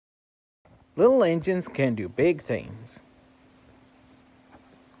Little engines can do big things.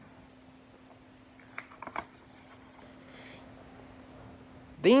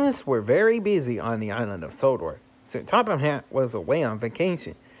 Things were very busy on the island of Sodor. Sir Topham Hatt was away on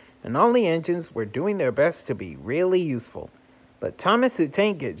vacation, and all the engines were doing their best to be really useful. But Thomas the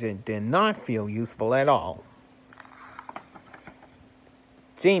Tank Engine did not feel useful at all.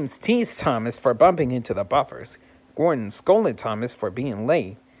 James teased Thomas for bumping into the buffers. Gordon scolded Thomas for being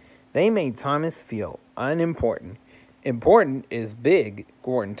late. They made Thomas feel unimportant. Important is big,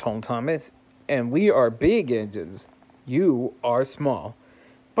 Gordon told Thomas, and we are big engines. You are small.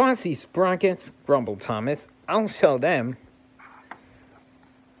 Bossy sprockets, grumbled Thomas. I'll show them.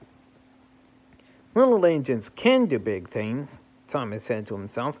 Little engines can do big things, Thomas said to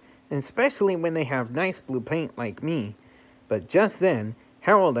himself, especially when they have nice blue paint like me. But just then,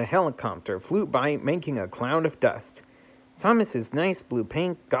 Harold the helicopter flew by, making a cloud of dust. Thomas's nice blue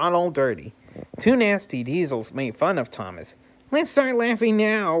paint got all dirty. Two nasty diesels made fun of Thomas. Let's start laughing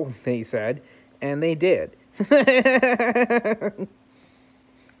now, they said, and they did.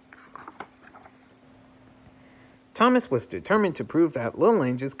 Thomas was determined to prove that little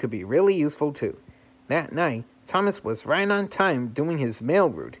engines could be really useful too. That night, Thomas was right on time doing his mail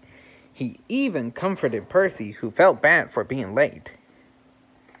route. He even comforted Percy, who felt bad for being late.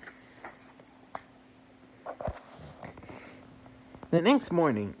 The next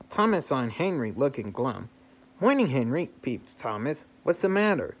morning, Thomas saw Henry looking glum. Morning, Henry, peeped Thomas. What's the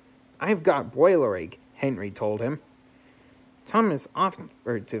matter? I've got boiler ache, Henry told him. Thomas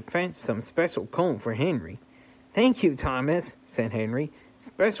offered to fetch some special coal for Henry. Thank you, Thomas, said Henry.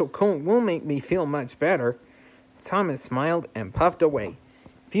 Special coal will make me feel much better. Thomas smiled and puffed away,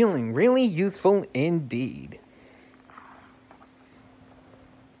 feeling really useful indeed.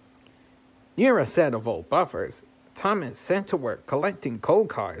 Near a set of old buffers, Thomas set to work collecting coal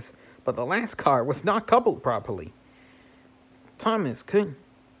cars, but the last car was not coupled properly. Thomas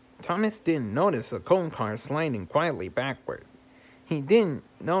didn't notice the coal car sliding quietly backward. He didn't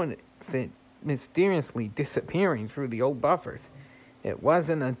notice it mysteriously disappearing through the old buffers. It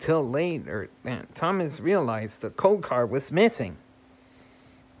wasn't until later that Thomas realized the coal car was missing.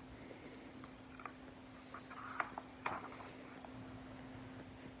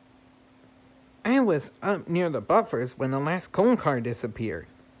 I was up near the buffers when the last coal car disappeared.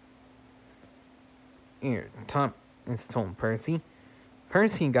 Here, Thomas told Percy.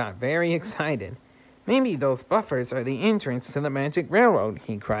 Percy got very excited. Maybe those buffers are the entrance to the Magic Railroad,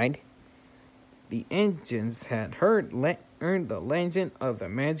 he cried. The engines had heard the legend of the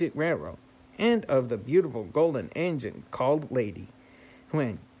Magic Railroad and of the beautiful golden engine called Lady,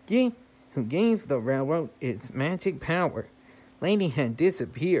 who gave the railroad its magic power. Lady had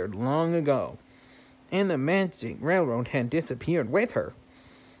disappeared long ago, and the Magic Railroad had disappeared with her.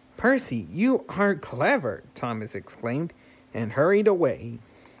 Percy, you are clever, Thomas exclaimed, and hurried away.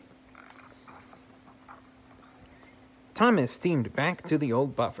 Thomas steamed back to the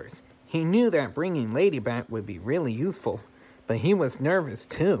old buffers. He knew that bringing Lady back would be really useful, but he was nervous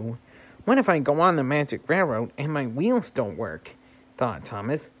too. What if I go on the Magic Railroad and my wheels don't work? Thought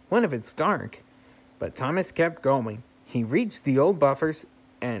Thomas. What if it's dark? But Thomas kept going. He reached the old buffers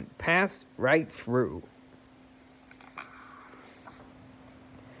and passed right through.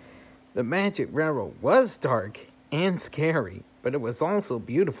 The Magic Railroad was dark and scary, but it was also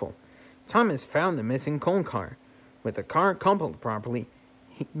beautiful. Thomas found the missing coal car. With the car coupled properly,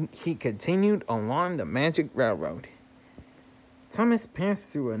 he continued along the Magic Railroad. Thomas passed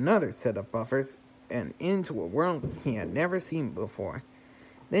through another set of buffers and into a world he had never seen before.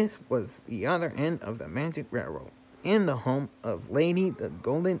 This was the other end of the Magic Railroad, and the home of Lady the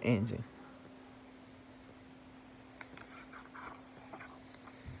Golden Engine.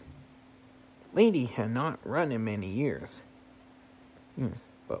 Lady had not run in many years,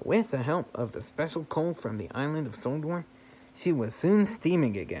 but with the help of the special coal from the island of Sodor, she was soon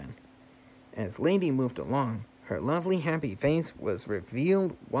steaming again. As Lady moved along, her lovely happy face was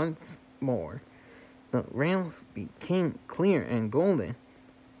revealed once more. The rails became clear and golden,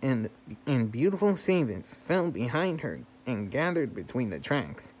 and beautiful shavings fell behind her and gathered between the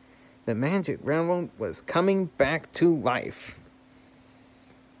tracks. The Magic Railroad was coming back to life.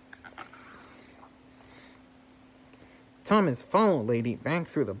 Thomas followed Lady back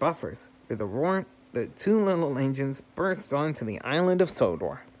through the buffers. With a roar, the two little engines burst onto the island of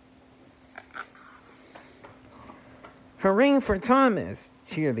Sodor. Hooray for Thomas!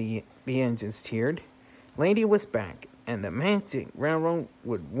 The engines cheered. Lady was back, and the Magic Railroad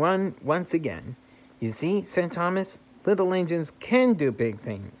would run once again. You see, said Thomas, little engines can do big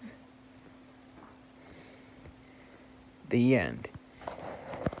things. The end.